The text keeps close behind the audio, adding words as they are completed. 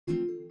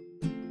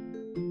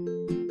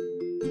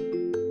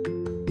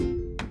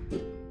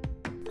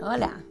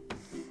Hola,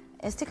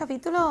 este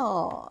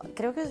capítulo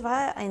creo que os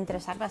va a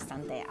interesar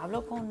bastante.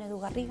 Hablo con Edu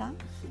Garriga,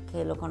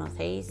 que lo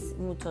conocéis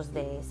muchos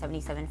de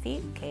 77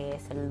 Feet, que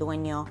es el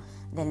dueño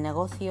del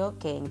negocio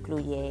que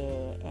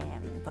incluye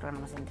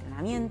programas de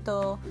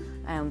entrenamiento,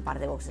 un par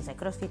de boxes de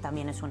CrossFit,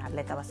 también es un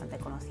atleta bastante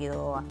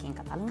conocido aquí en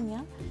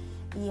Cataluña.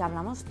 Y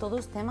hablamos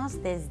todos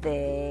temas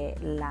desde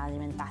la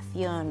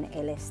alimentación,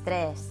 el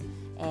estrés.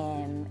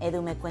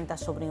 Edu me cuenta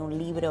sobre un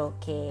libro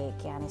que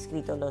han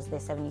escrito los de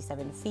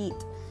 77 Feet.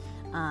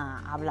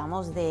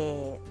 Hablamos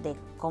de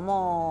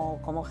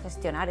cómo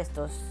gestionar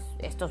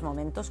estos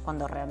momentos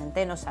cuando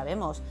realmente no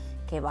sabemos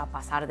qué va a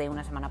pasar de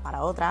una semana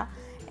para otra.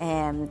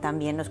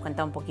 También nos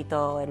cuenta un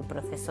poquito el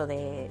proceso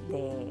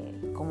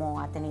de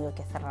cómo ha tenido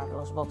que cerrar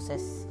los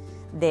boxes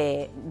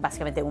de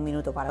básicamente un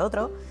minuto para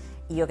otro.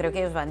 Y yo creo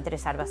que os va a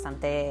interesar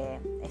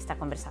bastante esta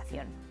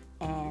conversación.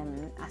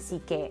 Así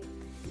que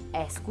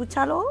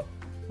escúchalo,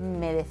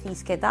 me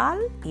decís qué tal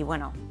y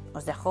bueno,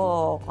 os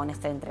dejo con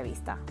esta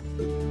entrevista.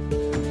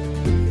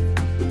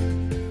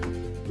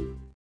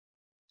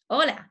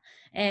 Hola,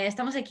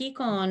 estamos aquí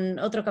con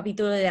otro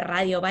capítulo de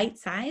Radio Bite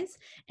Size.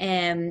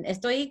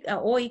 Estoy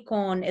hoy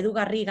con Edu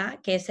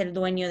Garriga, que es el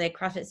dueño de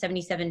CrossFit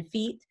 77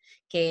 Feet,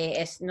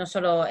 que es no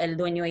solo el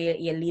dueño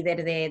y el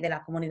líder de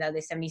la comunidad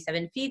de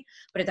 77 Feet,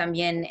 pero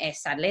también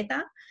es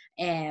atleta.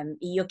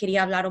 Y yo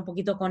quería hablar un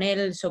poquito con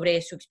él sobre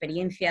su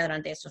experiencia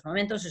durante estos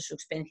momentos, su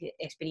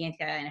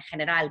experiencia en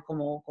general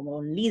como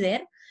un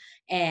líder.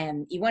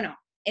 Y bueno,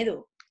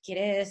 Edu,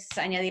 ¿quieres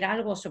añadir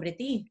algo sobre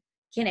ti?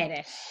 ¿Quién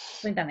eres?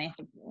 Cuéntame.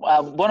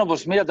 Bueno,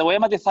 pues mira, te voy a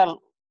matizar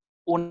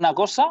una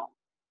cosa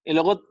y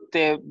luego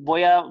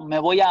me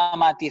voy a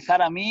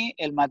matizar a mí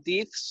el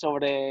matiz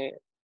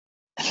sobre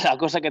la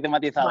cosa que te he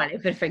matizado. Vale,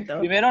 perfecto.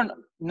 Primero,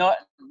 no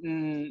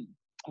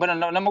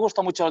me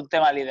gusta mucho el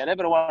tema líder,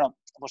 pero bueno,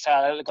 o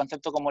sea, el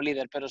concepto como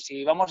líder, pero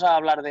si vamos a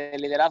hablar de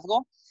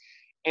liderazgo,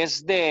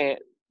 es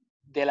de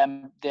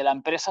la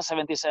empresa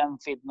 77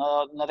 Feet,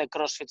 no de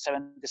CrossFit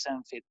 77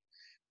 Feet.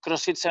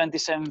 CrossFit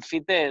 77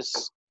 Feet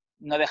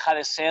no deja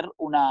de ser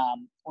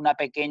una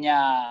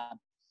pequeña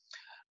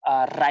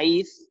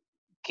raíz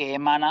que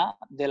emana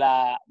de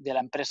la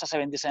empresa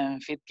 77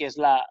 Feet, que es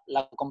la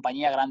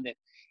compañía grande.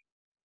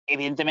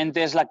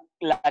 Evidentemente es la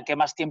que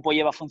más tiempo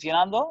lleva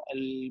funcionando,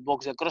 el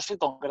box de CrossFit,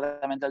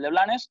 concretamente el de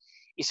Blanes,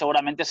 y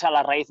seguramente sea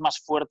la raíz más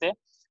fuerte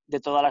de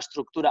toda la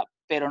estructura,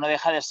 pero no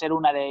deja de ser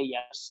una de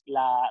ellas.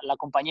 La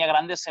compañía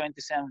grande es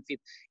 77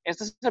 Feet.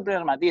 Este es el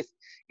primer matiz.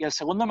 Y el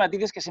segundo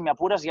matiz es que, si me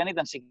apuras, ya ni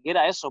tan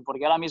siquiera eso,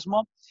 porque ahora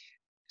mismo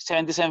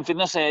 77 Feet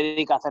no se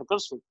dedica a hacer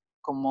CrossFit,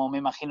 como me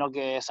imagino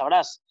que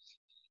sabrás.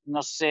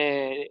 No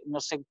sé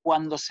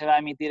cuándo se va a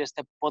emitir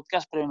este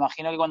podcast, pero me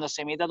imagino que cuando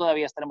se emita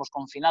todavía estaremos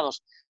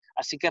confinados.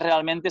 Así que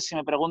realmente, si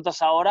me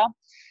preguntas ahora,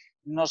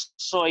 no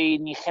soy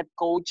ni head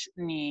coach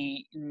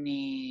ni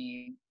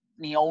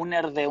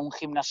owner de un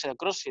gimnasio de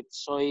CrossFit.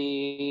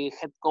 Soy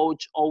head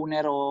coach,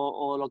 owner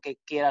o lo que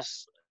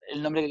quieras,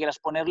 el nombre que quieras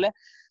ponerle,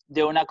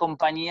 de una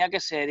compañía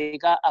que se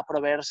dedica a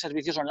proveer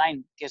servicios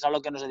online, que es a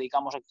lo que nos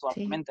dedicamos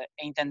actualmente. Sí.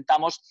 E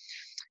intentamos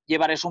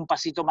llevar eso un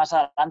pasito más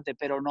adelante,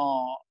 pero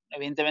no,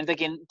 evidentemente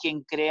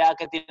quien crea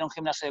que tiene un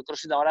gimnasio de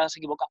CrossFit ahora se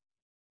equivoca.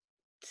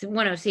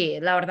 Bueno, sí,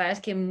 la verdad es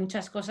que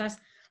muchas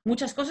cosas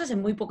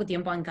en muy poco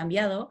tiempo han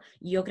cambiado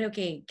y yo creo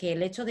que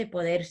el hecho de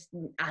poder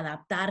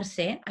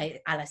adaptarse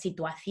a la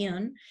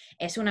situación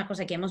es una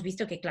cosa que hemos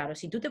visto que, claro,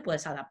 si tú te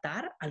puedes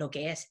adaptar a lo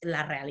que es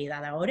la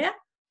realidad ahora,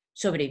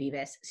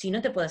 sobrevives. Si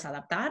no te puedes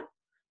adaptar,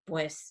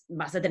 pues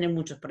vas a tener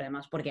muchos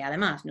problemas, porque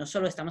además no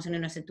solo estamos en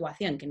una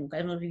situación que nunca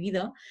hemos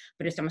vivido,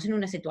 pero estamos en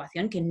una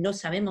situación que no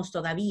sabemos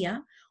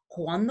todavía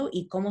cuándo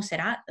y cómo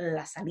será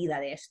la salida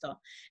de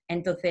esto.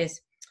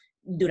 Entonces,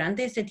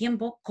 durante este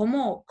tiempo,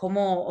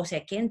 o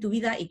sea, qué en tu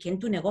vida y qué en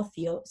tu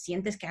negocio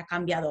sientes que ha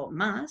cambiado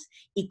más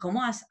y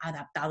cómo has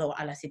adaptado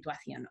a la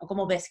situación o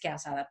cómo ves que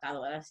has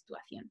adaptado a la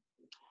situación?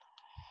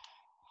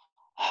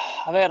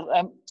 A ver,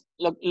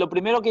 lo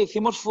primero que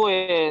hicimos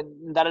fue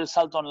dar el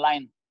salto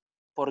online,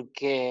 por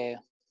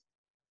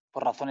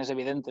razones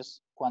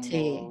evidentes.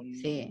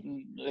 Sí.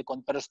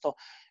 Pero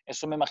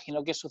eso me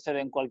imagino que sucede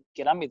en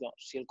cualquier ámbito.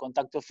 Si el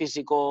contacto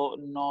físico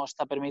no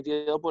está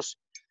permitido, pues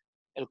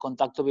el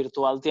contacto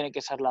virtual tiene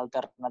que ser la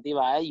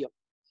alternativa a ello.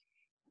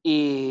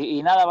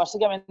 Y nada,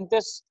 básicamente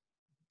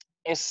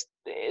es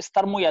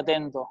estar muy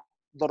atento,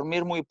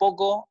 dormir muy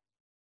poco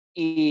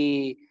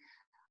y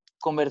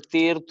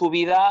convertir tu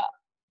vida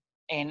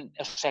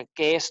o sea,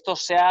 que esto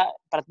sea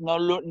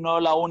no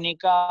la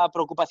única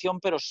preocupación,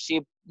 pero sí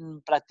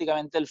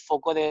prácticamente el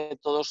foco de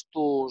todos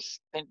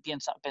tus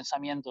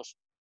pensamientos.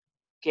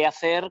 ¿Qué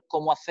hacer?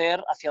 ¿Cómo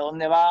hacer? ¿Hacia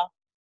dónde va?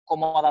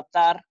 ¿Cómo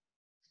adaptar?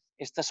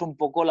 Esta es un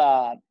poco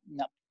la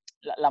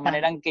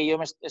manera en que yo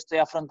me estoy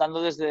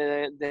afrontando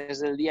desde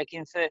el día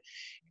 15.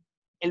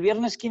 El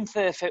viernes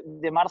 15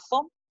 de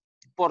marzo,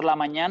 por la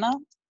mañana,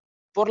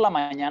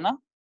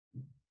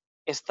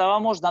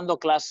 estábamos dando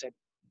clase.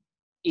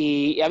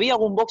 Y había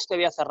algún box que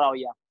había cerrado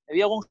ya.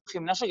 Había algún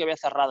gimnasio que había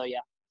cerrado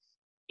ya.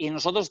 Y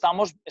nosotros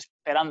estábamos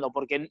esperando,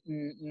 porque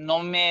no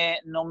me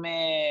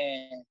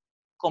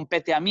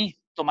compete a mí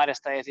tomar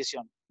esta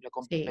decisión. Le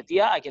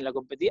competía a quien le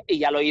competía y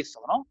ya lo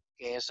hizo, ¿no?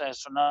 Que esas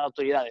son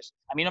autoridades.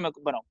 A mí no me...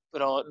 Bueno,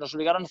 pero nos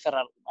obligaron a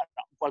cerrar. Bueno,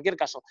 en cualquier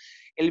caso,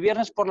 el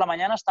viernes por la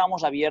mañana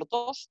estábamos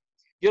abiertos.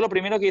 Yo lo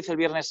primero que hice el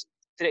viernes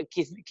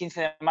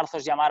 15 de marzo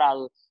es llamar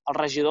al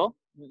regidor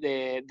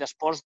de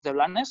Sports de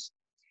Blanes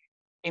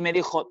y me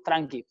dijo,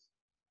 tranqui,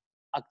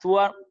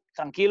 actúa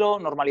tranquilo,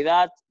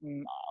 normalidad,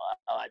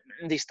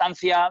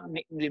 distancia,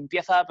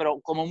 limpieza,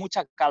 pero como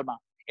mucha calma.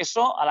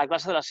 Eso a la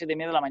clase de las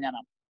 7:30 de la mañana.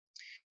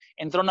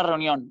 Entró a una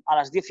reunión a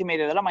las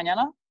 10:30 de la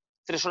mañana,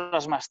 3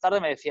 horas más tarde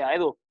me decía,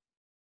 Edu,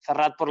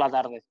 cerrad por la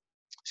tarde.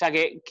 O sea,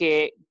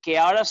 que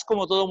ahora es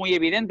como todo muy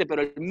evidente,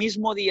 pero el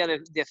mismo día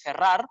de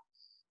cerrar,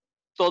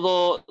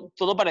 todo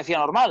parecía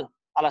normal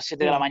a las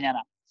 7 de la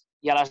mañana.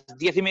 Y a las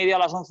 10:30, a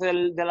las 11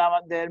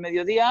 del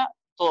mediodía,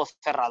 todo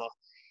cerrado.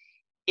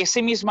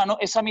 Esa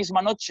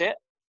misma noche,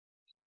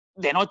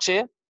 de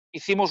noche,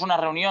 hicimos una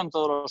reunión,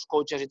 todos los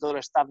coaches y todo el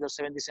staff del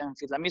 77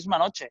 Fit, la misma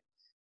noche.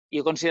 Y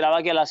yo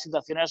consideraba que la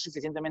situación era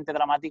suficientemente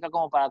dramática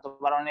como para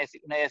tomar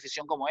una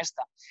decisión como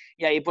esta.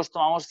 Y ahí pues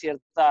tomamos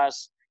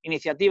ciertas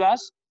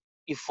iniciativas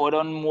y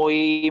fueron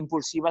muy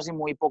impulsivas y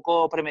muy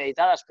poco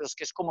premeditadas, pero es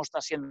que es como está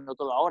siendo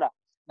todo ahora.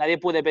 Nadie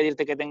puede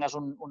pedirte que tengas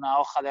una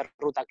hoja de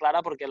ruta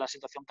clara porque la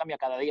situación cambia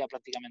cada día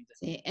prácticamente.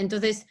 Sí,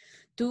 entonces,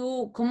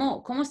 ¿tú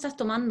cómo estás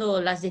tomando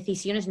las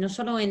decisiones, no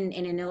solo en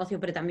el negocio,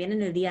 pero también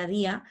en el día a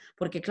día?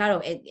 Porque,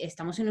 claro,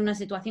 estamos en una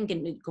situación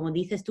que, como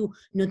dices tú,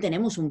 no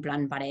tenemos un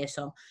plan para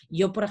eso.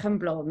 Yo, por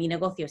ejemplo, mi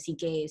negocio sí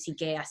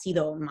que ha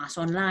sido más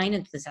online,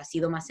 entonces ha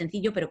sido más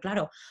sencillo, pero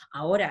claro,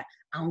 ahora,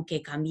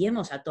 aunque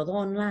cambiemos a todo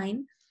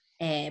online,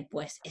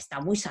 pues está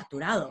muy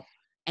saturado.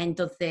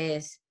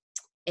 Entonces...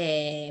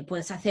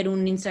 puedes hacer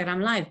un Instagram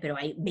Live, pero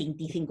hay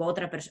 25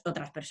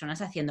 otras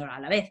personas haciéndolo a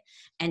la vez.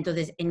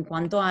 Entonces, en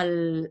cuanto a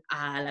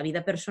la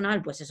vida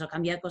personal, pues eso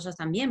cambia cosas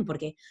también,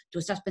 porque tú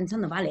estás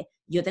pensando, vale,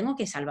 yo tengo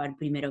que salvar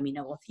primero mi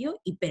negocio,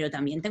 pero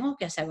también tengo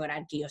que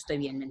asegurar que yo estoy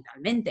bien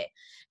mentalmente.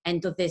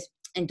 Entonces,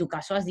 en tu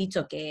caso has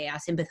dicho que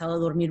has empezado a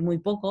dormir muy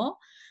poco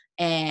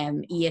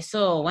y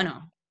eso,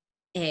 bueno...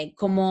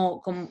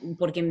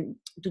 porque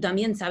tú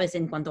también sabes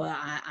en cuanto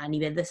a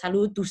nivel de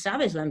salud, tú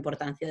sabes la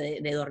importancia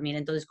de dormir.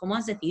 Entonces, ¿cómo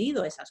has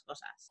decidido esas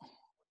cosas?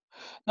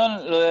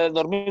 No, lo de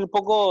dormir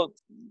poco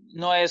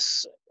no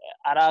es...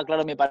 Ahora,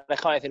 claro, mi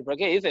pareja va a decir, ¿pero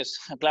qué dices?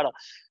 Claro,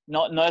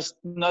 no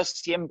es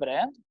siempre,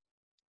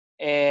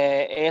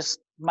 ¿eh?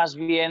 Es más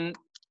bien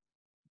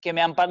que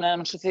me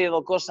han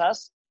sucedido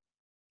cosas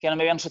que no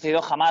me habían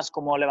sucedido jamás,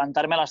 como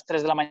levantarme a las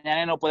 3 de la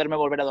mañana y no poderme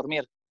volver a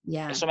dormir.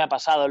 Ya. Eso me ha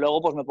pasado.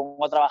 Luego pues me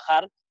pongo a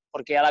trabajar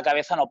porque ya la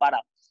cabeza no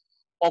para.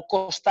 O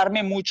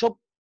costarme mucho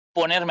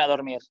ponerme a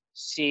dormir.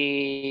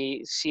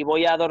 Si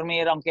voy a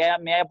dormir, aunque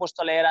me haya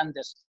puesto a leer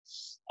antes,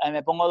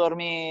 me pongo a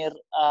dormir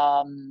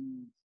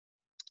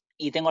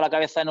y tengo la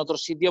cabeza en otro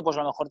sitio, pues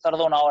a lo mejor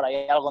tardo una hora y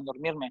hay algo en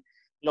dormirme.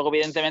 Luego,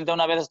 evidentemente,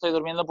 una vez estoy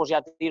durmiendo, pues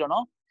ya tiro,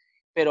 ¿no?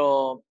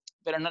 Pero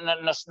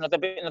no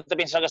te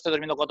piensas que estoy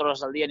durmiendo 4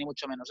 horas al día, ni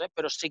mucho menos, ¿eh?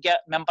 Pero sí que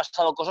me han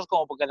pasado cosas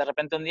como porque de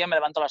repente un día me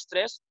levanto a las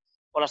 3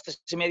 o a las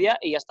 3:30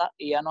 y ya está,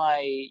 y ya no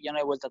hay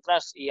vuelta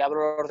atrás. Y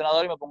abro el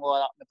ordenador y me pongo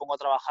a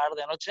trabajar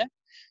de noche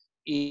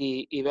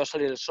y veo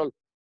salir el sol.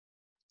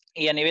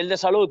 Y a nivel de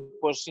salud,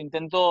 pues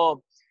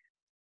entreno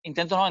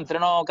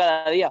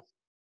cada día.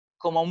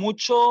 Como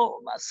mucho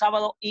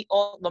sábado y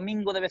o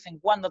domingo de vez en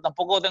cuando.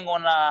 Tampoco tengo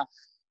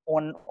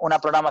una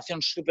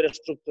programación súper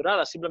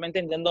estructurada, simplemente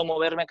intento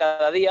moverme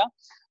cada día,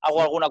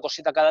 hago alguna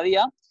cosita cada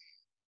día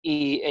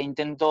e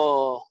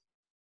intento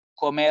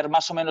comer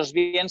más o menos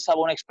bien,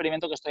 salvo un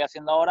experimento que estoy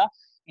haciendo ahora,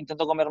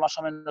 intento comer más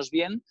o menos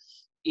bien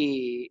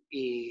y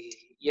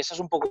esa es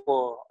un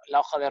poco la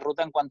hoja de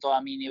ruta en cuanto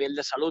a mi nivel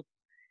de salud.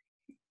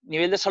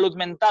 Nivel de salud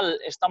mental,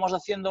 estamos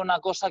haciendo una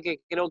cosa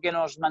que creo que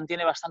nos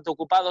mantiene bastante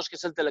ocupados, que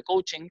es el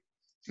telecoaching,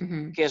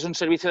 que es un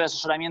servicio de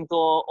asesoramiento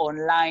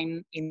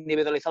online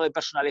individualizado y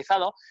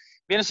personalizado.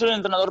 Viene a ser un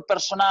entrenador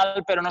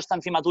personal, pero no está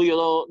encima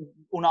tuyo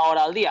una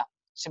hora al día.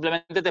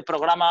 Simplemente te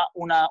programa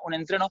un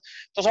entreno.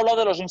 Tú has hablado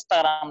de los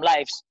Instagram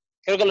Lives.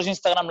 Creo que los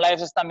Instagram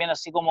Lives es también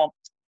así como,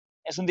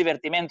 es un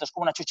divertimento, es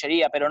como una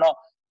chuchería, pero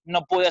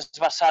no puedes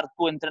basar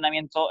tu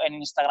entrenamiento en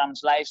Instagram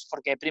Lives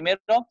porque primero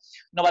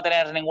no va a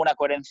tener ninguna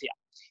coherencia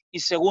y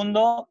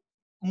segundo,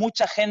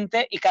 mucha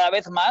gente y cada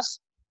vez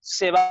más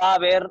se va a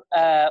ver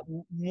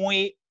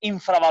muy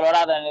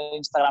infravalorada en el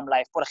Instagram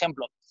Live. Por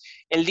ejemplo,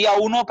 el día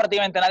 1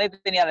 prácticamente nadie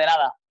tenía de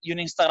nada y un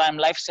Instagram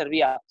Live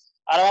servía.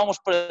 Ahora vamos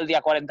por el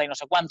día 40 y no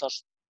sé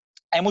cuántos.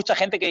 Hay mucha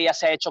gente que ya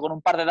se ha hecho con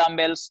un par de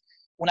dumbbells,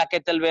 una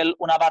kettlebell,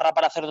 una barra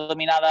para hacer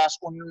dominadas,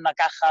 una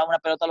caja, una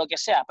pelota, lo que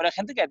sea. Pero hay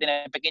gente que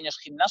tiene pequeños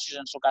gimnasios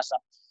en su casa.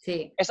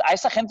 Sí. A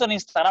esa gente un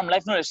Instagram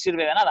Live no les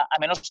sirve de nada, a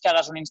menos que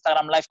hagas un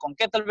Instagram Live con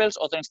kettlebells,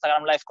 otro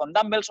Instagram Live con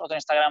dumbbells, otro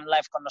Instagram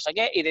Live con no sé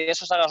qué, y de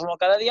esos hagas uno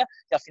cada día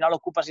y al final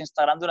ocupas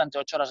Instagram durante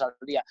 8 horas al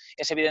día.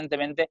 Es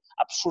evidentemente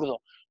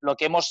absurdo. Lo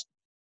que hemos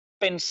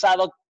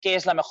pensado que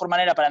es la mejor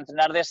manera para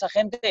entrenar de esa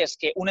gente es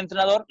que un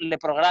entrenador le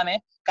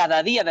programe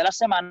cada día de la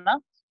semana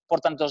por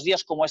tantos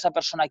días como esa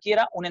persona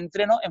quiera, un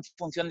entreno en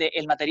función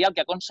del material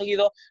que ha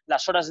conseguido,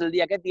 las horas del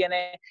día que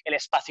tiene, el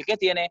espacio que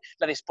tiene,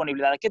 la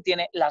disponibilidad que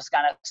tiene, las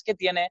ganas que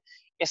tiene.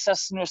 Esa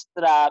es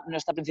nuestra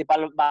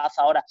principal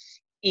baza ahora.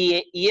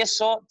 Y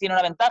eso tiene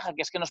una ventaja,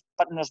 que es que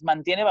nos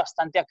mantiene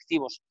bastante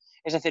activos.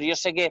 Es decir, yo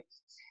sé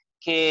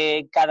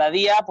que cada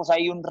día pues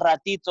hay un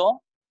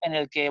ratito en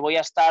el que voy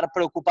a estar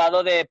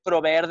preocupado de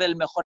proveer del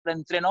mejor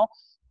entreno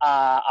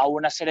a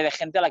una serie de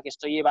gente a la que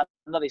estoy llevando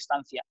a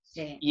distancia.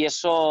 Sí. Y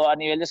eso a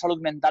nivel de salud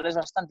mental es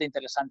bastante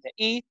interesante.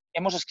 Y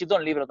hemos escrito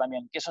un libro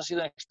también, que eso ha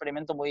sido un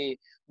experimento muy,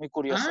 muy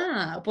curioso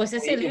Pues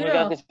ese y muy libro,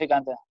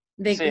 gratificante.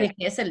 Sí.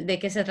 ¿de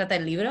qué se trata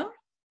el libro?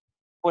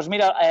 Pues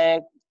mira,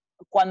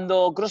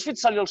 cuando CrossFit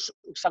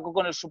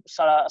sacó el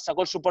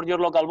Support Your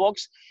Local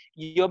Box,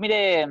 yo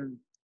miré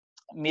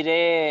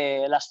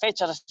las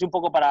fechas así un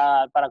poco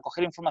para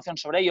coger información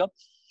sobre ello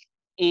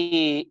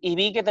y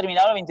vi que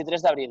terminaba el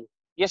 23 de abril.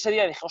 Y ese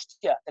día dije,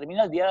 hostia,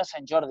 termina el día de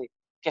Sant Jordi,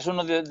 que es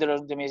uno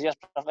de mis días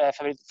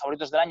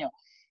favoritos del año.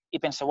 Y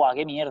pensé, guau,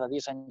 qué mierda, tío,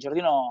 Sant Jordi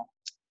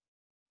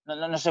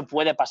no se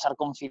puede pasar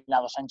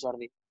confinado Sant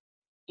Jordi.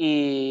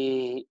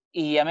 Y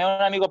llamé a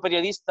un amigo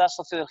periodista,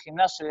 socio del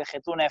gimnasio, y le dije,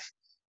 tú, Nef,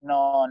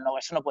 no,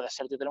 eso no puede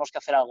ser, tío, tenemos que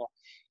hacer algo.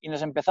 Y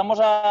nos empezamos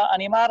a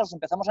animar,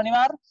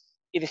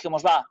 y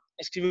dijimos, va,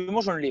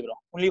 escribimos un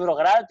libro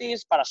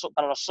gratis para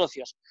los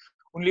socios,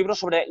 un libro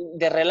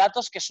de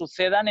relatos que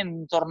sucedan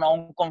en torno a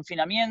un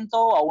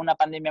confinamiento, a una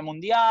pandemia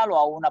mundial o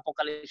a un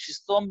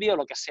apocalipsis zombie o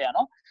lo que sea,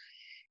 ¿no?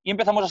 Y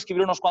empezamos a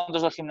escribir unos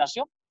cuantos del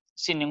gimnasio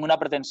sin ninguna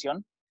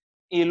pretensión.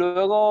 Y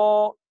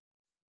luego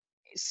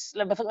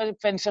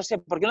pensé, hostia,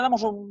 ¿por qué no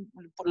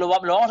lo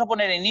vamos a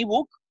poner en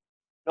ebook,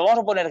 lo vamos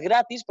a poner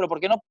gratis, pero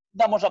 ¿por qué no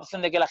damos la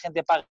opción de que la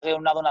gente pague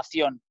una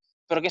donación,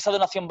 pero que esa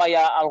donación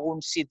vaya a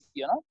algún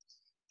sitio, ¿no?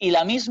 Y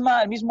el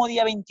mismo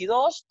día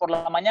 22, por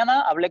la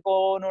mañana, hablé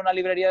con una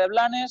librería de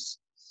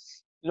Blanes,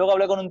 luego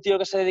hablé con un tío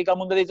que se dedica al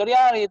mundo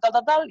editorial y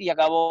tal, y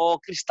acabó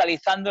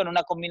cristalizando en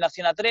una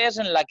combinación a tres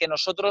en la que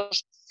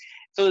nosotros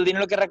todo el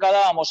dinero que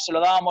recaudábamos se lo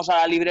dábamos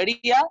a la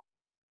librería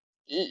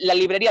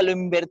lo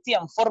invertía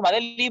en forma de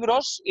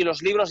libros y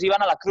los libros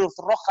iban a la Cruz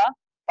Roja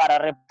para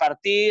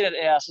repartir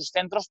a sus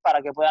centros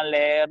para que puedan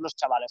leer los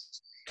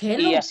chavales. ¡Qué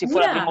Y así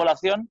fue la locura!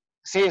 triangulación.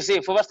 Sí,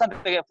 fue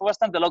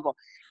bastante loco.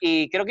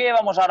 Y creo que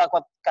llevamos ahora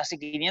casi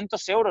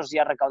 500 euros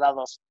ya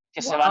recaudados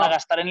que se van a ¡Wow!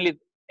 gastar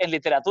en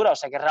literatura. O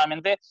sea que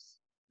realmente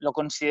lo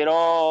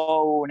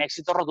considero un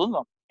éxito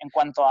rotundo en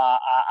cuanto a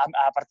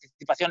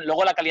participación.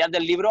 Luego la calidad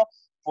del libro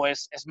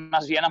pues es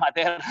más bien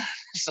amateur.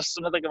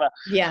 Eso no te quepa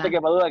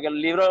duda, que el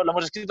libro lo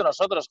hemos escrito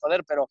nosotros,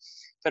 joder, pero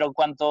en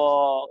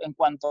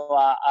cuanto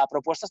a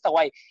propuestas está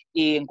guay.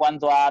 Y en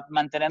cuanto a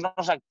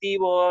mantenernos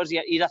activos y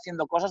ir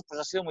haciendo cosas,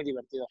 pues ha sido muy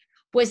divertido.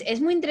 Pues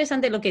es muy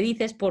interesante lo que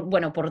dices por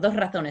dos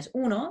razones.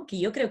 Uno, que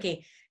yo creo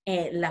que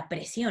la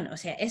presión, o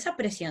sea, esa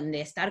presión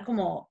de estar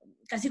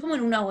casi como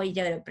en una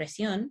huella de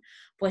presión,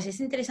 pues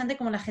es interesante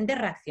cómo la gente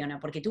reacciona,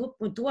 porque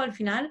tú al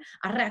final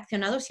has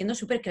reaccionado siendo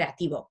súper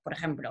creativo, por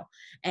ejemplo.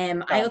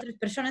 Hay otras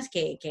personas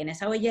que en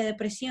esa huella de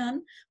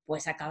presión,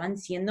 pues acaban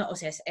siendo, o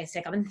sea, se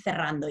acaban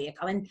cerrando y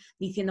acaban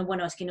diciendo,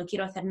 bueno, es que no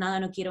quiero hacer nada,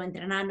 no quiero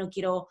entrenar, no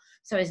quiero,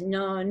 ¿sabes?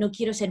 No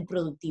quiero ser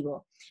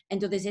productivo.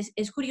 Entonces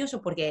es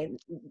curioso porque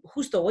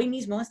justo hoy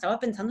mismo estaba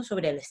pensando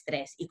sobre el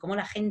estrés y cómo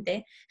la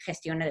gente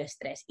gestiona el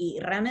estrés.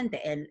 Y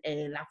realmente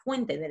la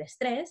fuente del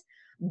estrés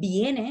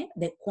viene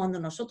de cuando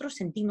nosotros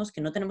sentimos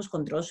que no tenemos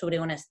control sobre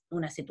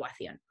una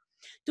situación.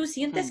 Tú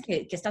sientes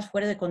que estás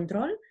fuera de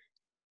control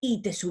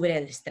y te sube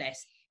el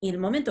estrés. Y en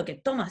el momento que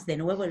tomas de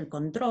nuevo el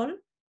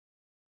control,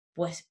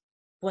 pues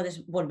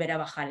puedes volver a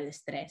bajar el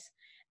estrés.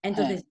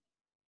 Entonces,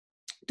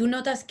 ¿tú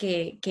notas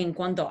que en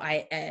cuanto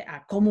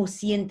a cómo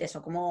sientes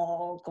o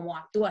cómo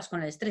actúas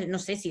con el estrés, no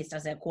sé si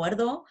estás de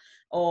acuerdo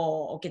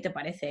o qué te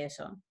parece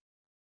eso?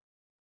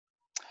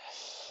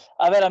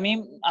 A ver, a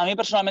mí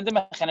personalmente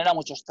me genera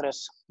mucho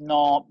estrés.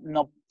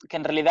 Que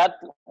en realidad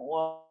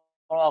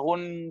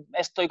algún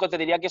estoico te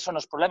diría que eso no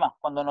es problema.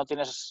 Cuando no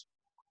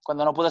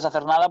puedes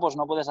hacer nada, pues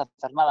no puedes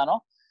hacer nada,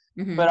 ¿no?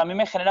 Pero Ujú. a mí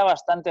me genera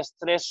bastante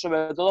estrés,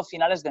 sobre todo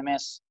finales de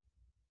mes,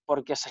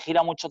 porque se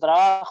gira mucho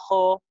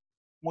trabajo,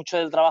 mucho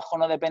del trabajo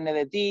no depende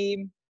de ti,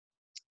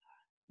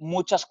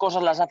 muchas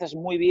cosas las haces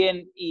muy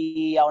bien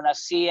y aún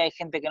así hay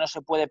gente que no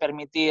se puede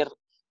permitir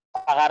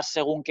pagar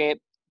según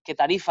qué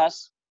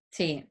tarifas,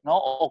 Sí, ¿no?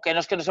 O que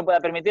no es que no se pueda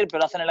permitir,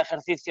 pero hacen el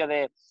ejercicio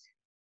de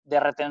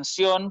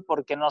retención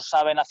porque no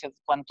saben hace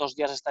cuántos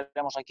días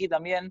estaremos aquí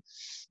también.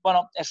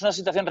 Bueno, es una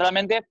situación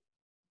realmente.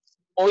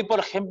 Hoy,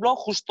 por ejemplo,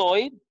 justo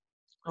hoy,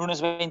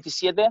 lunes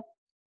 27,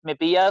 me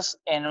pillas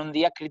en un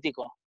día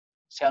crítico. O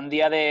sea, un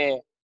día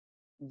de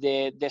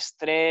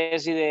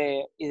estrés y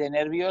de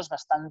nervios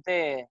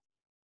bastante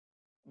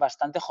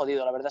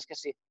jodido, la verdad es que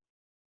sí.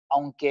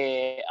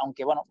 Aunque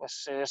bueno,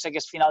 pues sé que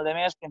es final de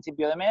mes,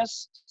 principio de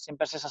mes,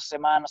 siempre es esa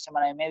semana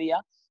y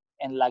media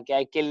en la que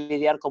hay que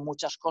lidiar con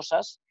muchas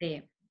cosas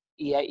sí.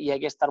 y hay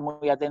que estar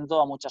muy atento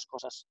a muchas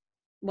cosas.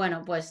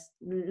 Bueno, pues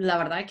la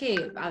verdad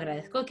que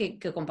agradezco que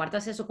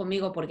compartas eso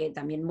conmigo porque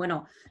también,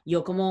 bueno,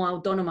 yo como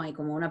autónoma y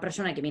como una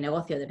persona que mi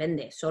negocio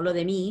depende solo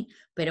de mí,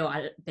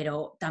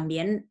 pero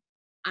también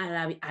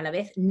a la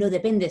vez no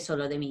depende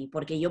solo de mí,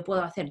 porque yo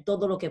puedo hacer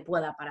todo lo que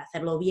pueda para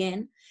hacerlo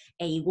bien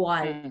e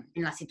igual Mm,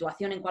 en la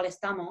situación en cual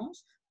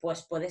estamos,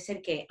 pues puede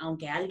ser que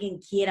aunque alguien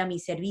quiera mi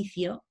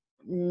servicio,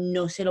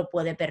 no se lo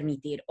puede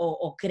permitir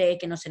o cree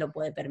que no se lo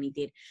puede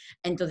permitir.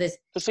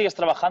 Entonces, ¿Tú sigues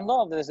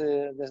trabajando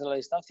desde la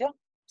distancia?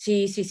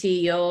 sí, sí,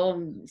 sí, yo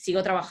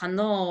sigo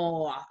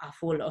trabajando a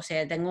full, o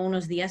sea, tengo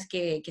unos días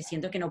que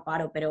siento que no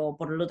paro, pero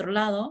por el otro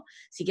lado,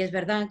 sí que es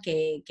verdad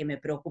que me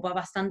preocupa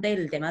bastante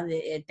el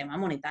tema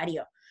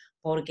monetario,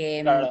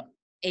 porque Claro,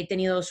 he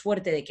tenido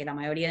suerte de que la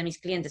mayoría de mis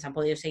clientes han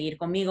podido seguir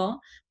conmigo,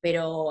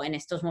 pero en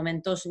estos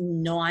momentos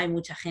no hay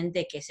mucha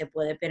gente que se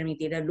puede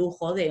permitir el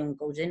lujo de un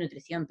coach de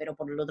nutrición, pero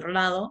por el otro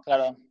lado,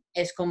 claro.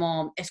 es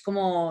como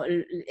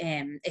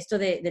esto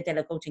de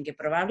telecoaching, que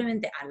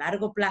probablemente a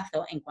largo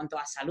plazo, en cuanto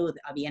a salud,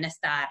 a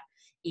bienestar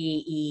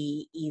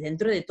y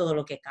dentro de todo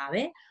lo que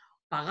cabe,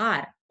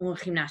 pagar un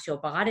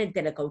gimnasio, pagar el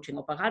telecoaching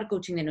o pagar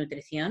coaching de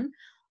nutrición,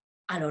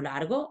 a lo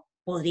largo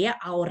podría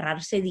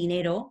ahorrarse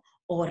dinero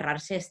o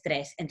ahorrarse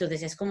estrés.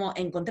 Entonces es como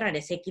encontrar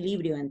ese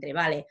equilibrio entre,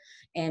 vale,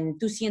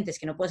 tú sientes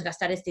que no puedes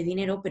gastar este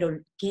dinero, pero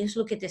 ¿qué es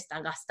lo que te está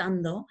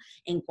gastando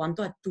en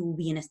cuanto a tu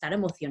bienestar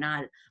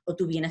emocional o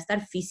tu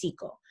bienestar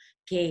físico?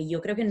 Que yo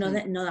creo que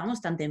Mm, no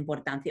damos tanta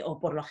importancia, o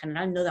por lo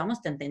general no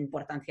damos tanta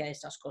importancia a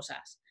estas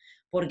cosas.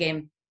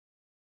 Porque,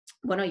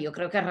 bueno, yo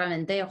creo que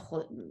realmente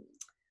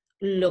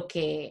lo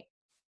que,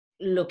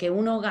 lo que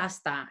uno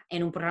gasta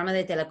en un programa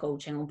de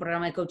telecoaching, un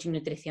programa de coaching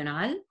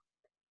nutricional,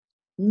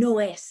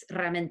 no es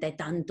realmente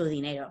tanto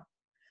dinero,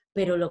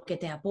 pero lo que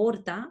te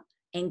aporta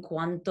en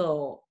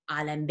cuanto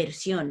a la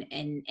inversión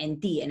en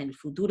ti en el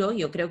futuro,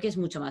 yo creo que es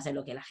mucho más de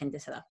lo que la gente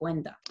se da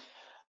cuenta.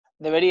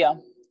 debería.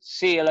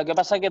 Sí, lo que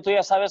pasa es que tú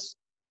ya sabes,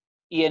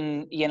 y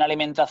en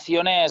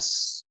alimentación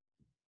es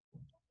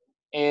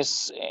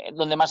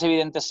donde más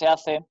evidente se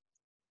hace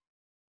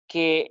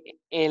que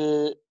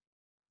el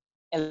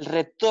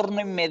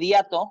retorno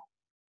inmediato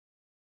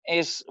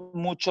es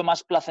mucho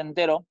más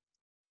placentero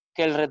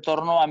que el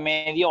retorno a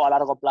medio o a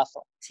largo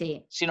plazo.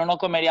 Sí, Si no, no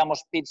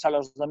comeríamos pizza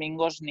los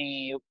domingos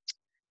ni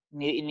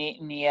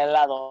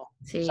helado,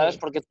 ¿sabes? sí,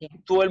 Porque sí,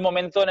 tú el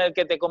momento en el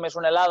que te comes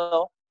un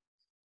helado,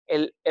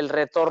 el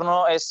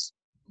retorno es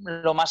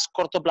lo más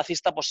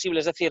cortoplacista posible.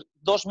 Es decir,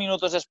 2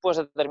 minutos después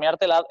de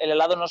terminarte el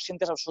helado no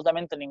sientes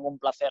absolutamente ningún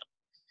placer.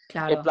 El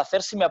claro.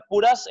 placer, si me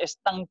apuras, es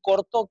tan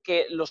corto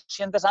que lo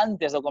sientes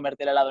antes de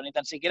comerte el helado, ni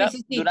tan Sí, siquiera sí,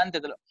 sí.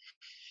 durante,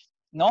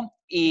 ¿no?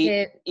 Y,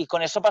 Que- y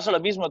con eso pasa lo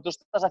mismo. Tú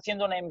estás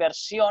haciendo una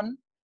inversión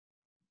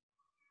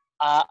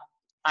a,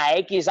 a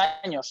X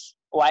años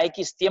o a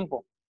X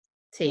tiempo.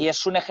 Y sí,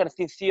 es un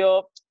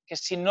ejercicio que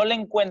si no le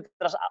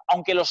encuentras,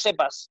 aunque lo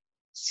sepas,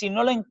 si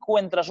no le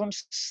encuentras un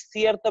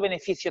cierto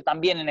beneficio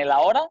también en el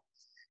ahora,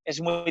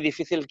 es muy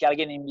difícil que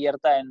alguien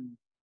invierta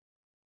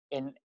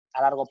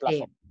a largo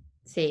plazo. sí,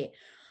 sí.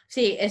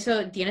 Sí,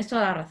 eso tienes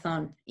toda la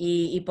razón.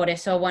 Y por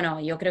eso,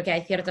 bueno, yo creo que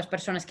hay ciertas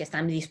personas que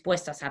están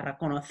dispuestas a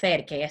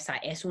reconocer que esa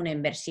es una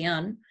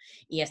inversión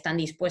y están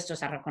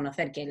dispuestos a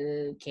reconocer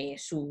que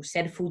su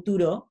ser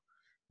futuro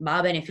va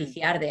a Mm,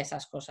 beneficiar de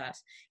esas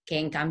cosas. Que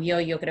en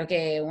cambio yo creo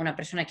que una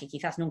persona que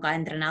quizás nunca ha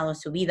entrenado en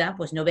su vida,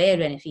 pues no ve el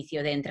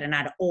beneficio de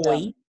entrenar no,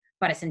 hoy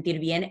para sentir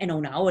bien en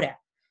una hora.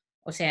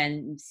 O sea,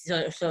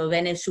 solo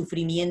ven el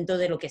sufrimiento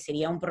de lo que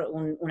sería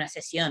una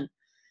sesión.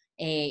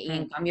 Y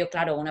en mm, cambio,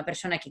 claro, una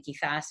persona que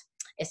quizás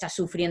está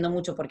sufriendo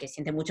mucho porque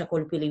siente mucha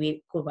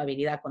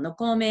culpabilidad cuando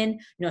comen,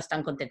 no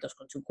están contentos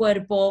con su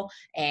cuerpo,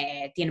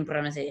 tienen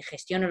problemas de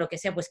digestión o lo que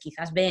sea, pues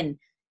quizás ven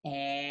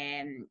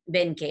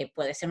que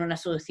puede ser una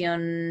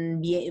solución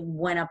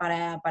buena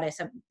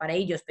para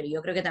ellos, pero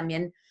yo creo que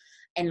también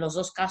en los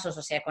dos casos,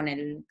 o sea, con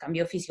el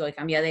cambio físico, el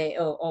cambio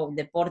o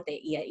deporte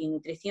y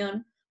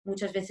nutrición,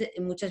 muchas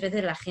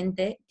veces la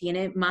gente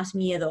tiene más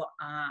miedo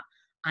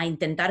a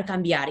intentar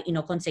cambiar y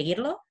no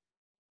conseguirlo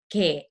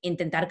que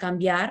intentar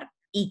cambiar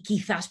y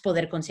quizás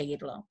poder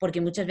conseguirlo.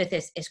 Porque muchas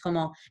veces es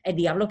como el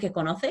diablo que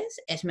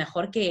conoces es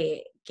mejor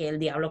que el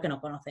diablo que no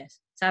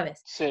conoces,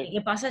 ¿sabes? ¿Y sí,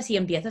 qué pasa si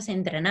empiezas a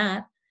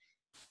entrenar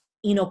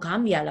y no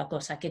cambia la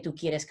cosa que tú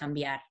quieres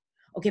cambiar?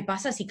 ¿O qué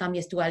pasa si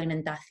cambias tu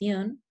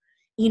alimentación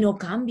y no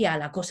cambia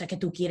la cosa que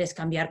tú quieres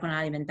cambiar con la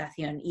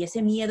alimentación? Y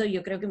ese miedo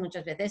yo creo que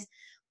muchas veces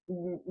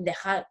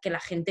deja que la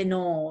gente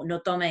no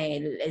tome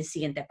el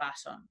siguiente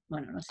paso.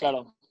 Bueno, no sé.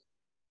 claro.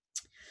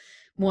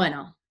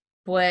 Bueno,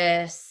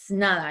 pues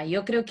nada,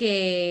 yo creo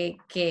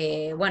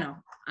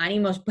bueno,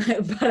 ánimos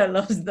para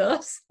los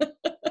dos,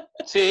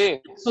 Sí,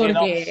 sí,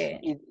 no. porque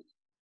Y,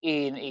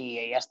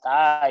 y ya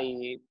está.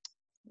 Y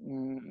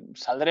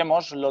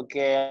saldremos. Lo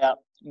que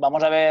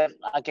vamos a ver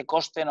a qué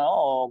coste, ¿no?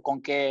 O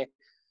con qué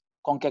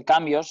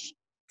cambios.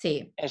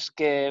 sí, Es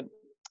que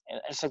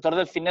el sector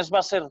del fitness va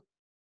a ser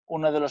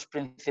uno de los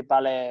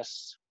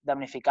principales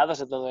damnificados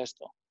de todo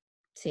esto,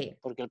 sí,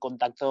 porque el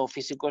contacto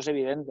físico es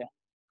evidente.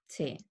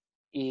 sí.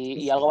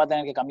 y algo va a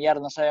tener que cambiar,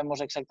 no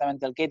sabemos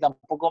exactamente el qué,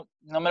 tampoco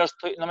no me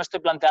estoy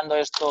planteando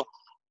esto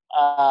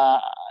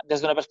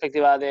desde una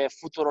perspectiva de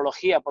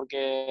futurología,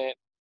 porque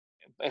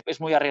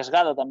es muy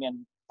arriesgado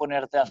también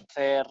ponerte a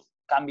hacer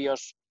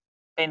cambios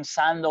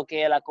pensando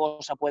que la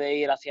cosa puede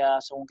ir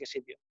hacia según qué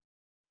sitio.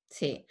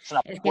 Sí, Es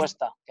una es que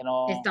apuesta que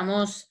no...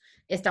 estamos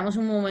en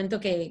un momento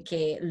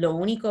que lo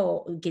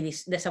único que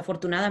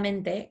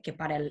desafortunadamente, que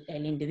para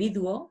el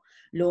individuo,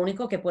 lo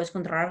único que puedes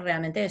controlar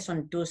realmente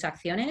son tus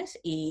acciones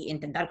y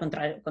intentar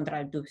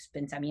controlar tus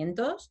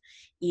pensamientos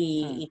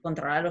y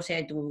controlar, o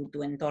sea,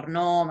 tu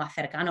entorno más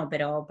cercano,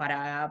 pero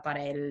para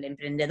el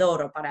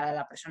emprendedor o para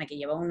la persona que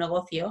lleva un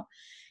negocio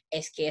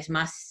es que es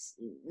más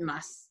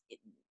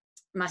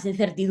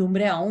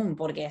incertidumbre aún,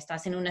 porque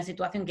estás en una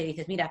situación que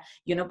dices, mira,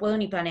 yo no puedo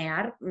ni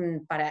planear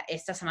para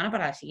esta semana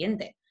para la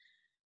siguiente.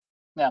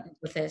 Yeah.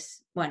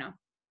 Entonces, bueno,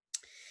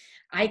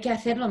 hay que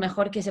hacer lo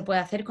mejor que se puede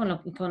hacer con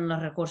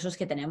los recursos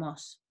que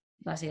tenemos,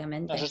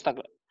 básicamente. Eso está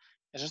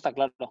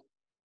claro.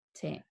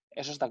 Sí.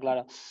 Eso está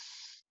claro.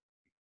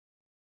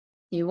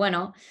 Y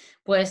bueno,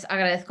 pues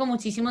agradezco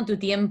muchísimo tu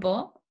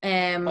tiempo.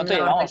 ¿Cuánto La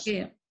verdad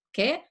llevamos?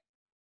 ¿Qué?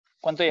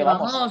 ¿Cuánto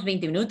llevamos? Llevamos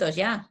 20 minutos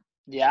ya.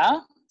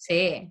 ¿Ya?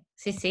 Sí,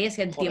 es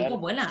que el tiempo Joder,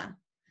 vuela.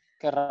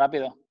 qué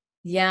rápido.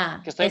 Ya,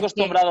 Que estoy es que,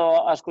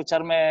 acostumbrado a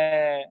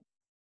escucharme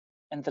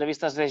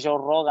entrevistas de Joe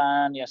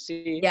Rogan y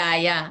así, ya.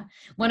 y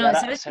Bueno, ahora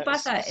 ¿sabes qué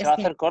pasa? se Es va a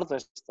que hacer corto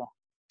esto.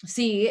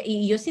 sí,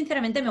 y yo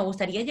sinceramente me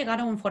gustaría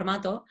llegar a un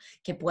formato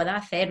que pueda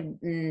hacer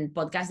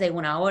podcast de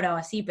 1 hora o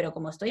así, pero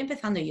como estoy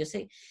empezando,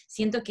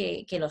 siento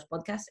que los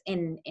podcasts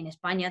en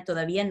España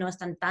todavía no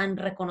están tan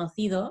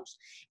reconocidos,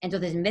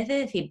 entonces en vez de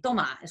decir,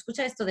 toma,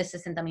 escucha esto de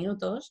 60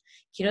 minutos,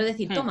 quiero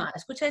decir, toma,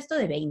 escucha esto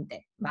de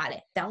 20,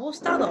 vale, ¿te ha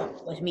gustado?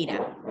 Pues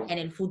mira, en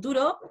el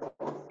futuro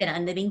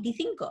serán de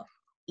 25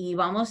 y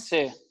vamos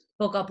Sí,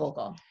 poco a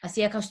poco,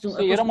 así sí,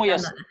 yo era muy acostumbrando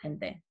así, a la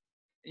gente.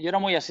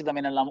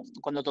 también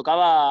cuando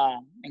tocaba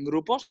en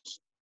grupos.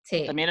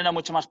 Sí, También era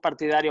mucho más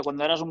partidario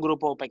cuando eras un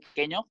grupo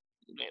pequeño,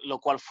 lo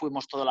cual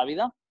fuimos toda la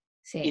vida,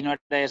 y sí. no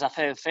eres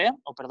AC/DC,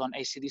 o perdón,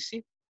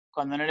 AC/DC,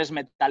 cuando no eres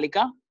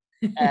Metallica,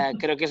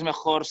 creo que es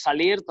mejor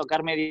salir,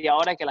 tocar media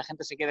hora y que la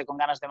gente se quede con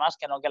ganas de más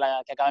que no que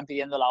acaben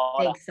pidiendo la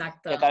hora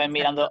Exacto, y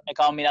exacto,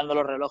 acaban mirando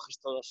los relojes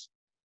todos.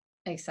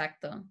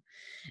 exacto.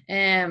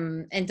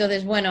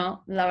 Entonces,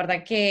 bueno, la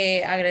verdad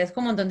que agradezco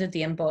un montón de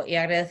tiempo y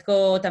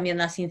agradezco también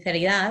la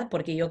sinceridad,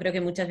 porque yo creo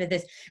que muchas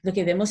veces lo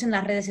que vemos en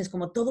las redes es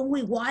como todo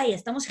muy guay,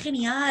 estamos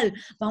genial,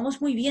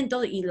 vamos muy bien,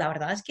 todo. Y la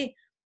verdad es que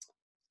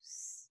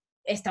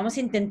estamos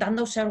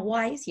intentando ser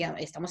guays y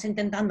estamos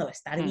intentando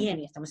estar bien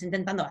y estamos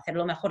intentando hacer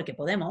lo mejor que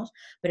podemos,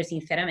 pero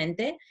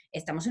sinceramente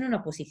estamos en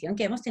una posición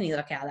que hemos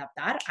tenido que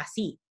adaptar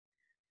así.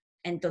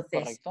 Entonces,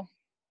 Correcto.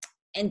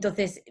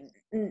 Entonces,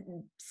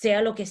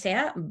 sea lo que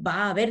sea,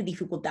 va a haber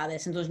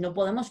dificultades. Entonces, no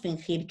podemos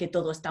fingir que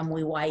todo está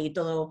muy guay y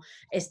todo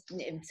es,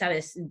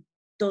 ¿sabes?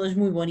 Todo es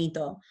muy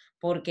bonito.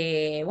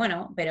 Porque,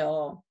 bueno,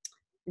 pero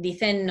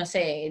dicen, no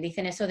sé,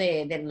 dicen eso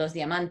de los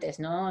diamantes,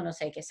 ¿no? No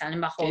sé, que salen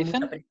 ¿Qué bajo mucha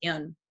dicen?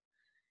 presión.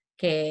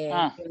 Que,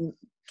 Ah,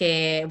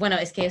 bueno,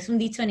 es que es un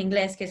dicho en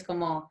inglés que es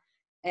como,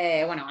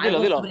 bueno, dilo,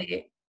 algo dilo.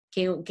 sobre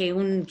que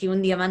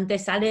un diamante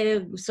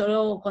sale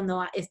solo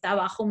cuando está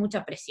bajo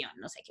mucha presión,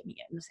 no sé qué,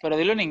 no sé. Pero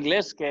dilo en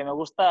inglés, que me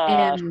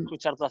gusta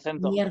escuchar tu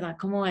acento. Mierda,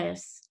 ¿cómo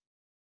es?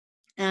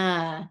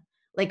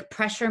 Like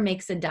pressure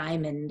makes a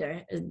diamond,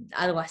 o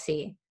algo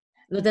así.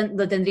 Lo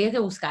tendría que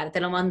buscar, te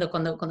lo mando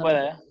cuando lo Puede,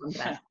 pueda ¿eh?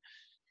 encontrar.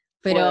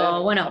 Puede.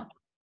 Pero bueno,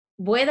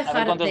 voy a A ver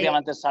dejar cuántos de...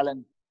 diamantes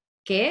salen.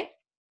 ¿Qué?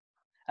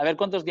 A ver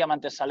cuántos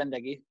diamantes salen de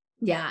aquí.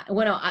 Ya,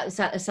 bueno,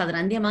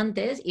 saldrán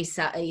diamantes y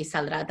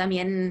saldrá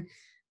también,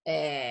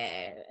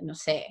 no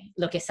sé,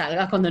 lo que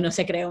salga cuando no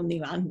se crea un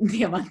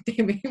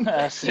diamante, me Sí,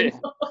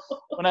 imagino.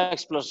 una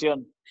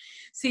explosión.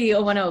 Sí,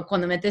 o bueno,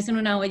 cuando metes en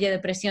una olla de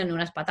presión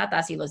unas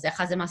patatas y los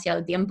dejas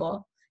demasiado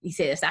tiempo y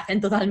se deshacen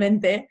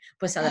totalmente,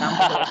 pues saldrán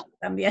polvo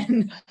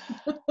también.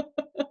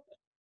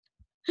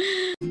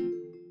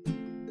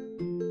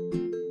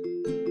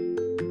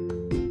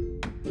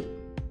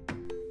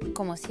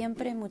 Como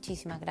siempre,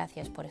 muchísimas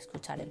gracias por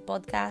escuchar el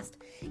podcast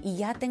y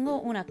ya tengo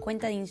una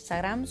cuenta de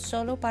Instagram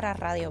solo para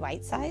Radio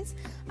Bite Size,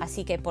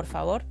 así que por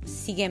favor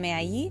sígueme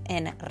allí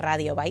en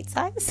Radio Bite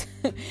Size,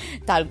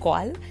 tal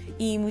cual.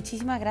 Y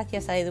muchísimas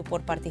gracias a Edu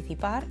por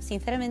participar.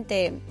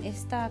 Sinceramente,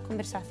 esta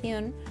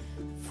conversación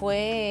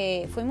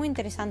fue muy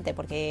interesante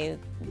porque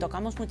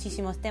tocamos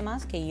muchísimos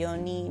temas que yo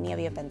ni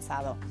había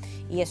pensado.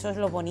 Y eso es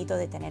lo bonito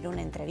de tener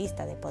una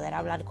entrevista, de poder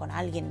hablar con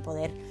alguien,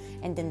 poder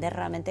entender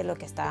realmente lo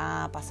que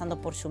está pasando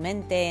por su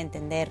mente,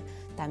 entender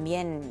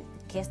también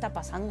qué está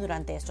pasando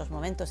durante estos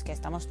momentos, que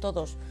estamos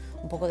todos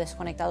un poco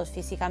desconectados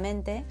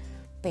físicamente,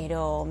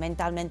 pero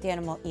mentalmente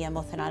y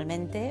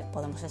emocionalmente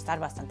podemos estar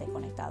bastante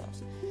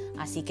conectados.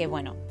 Así que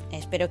bueno,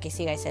 espero que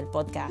sigáis el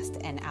podcast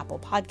en Apple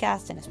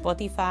Podcast, en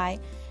Spotify,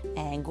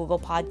 en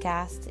Google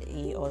Podcast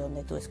o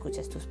donde tú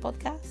escuches tus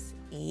podcasts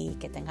y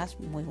que tengas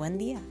muy buen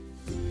día.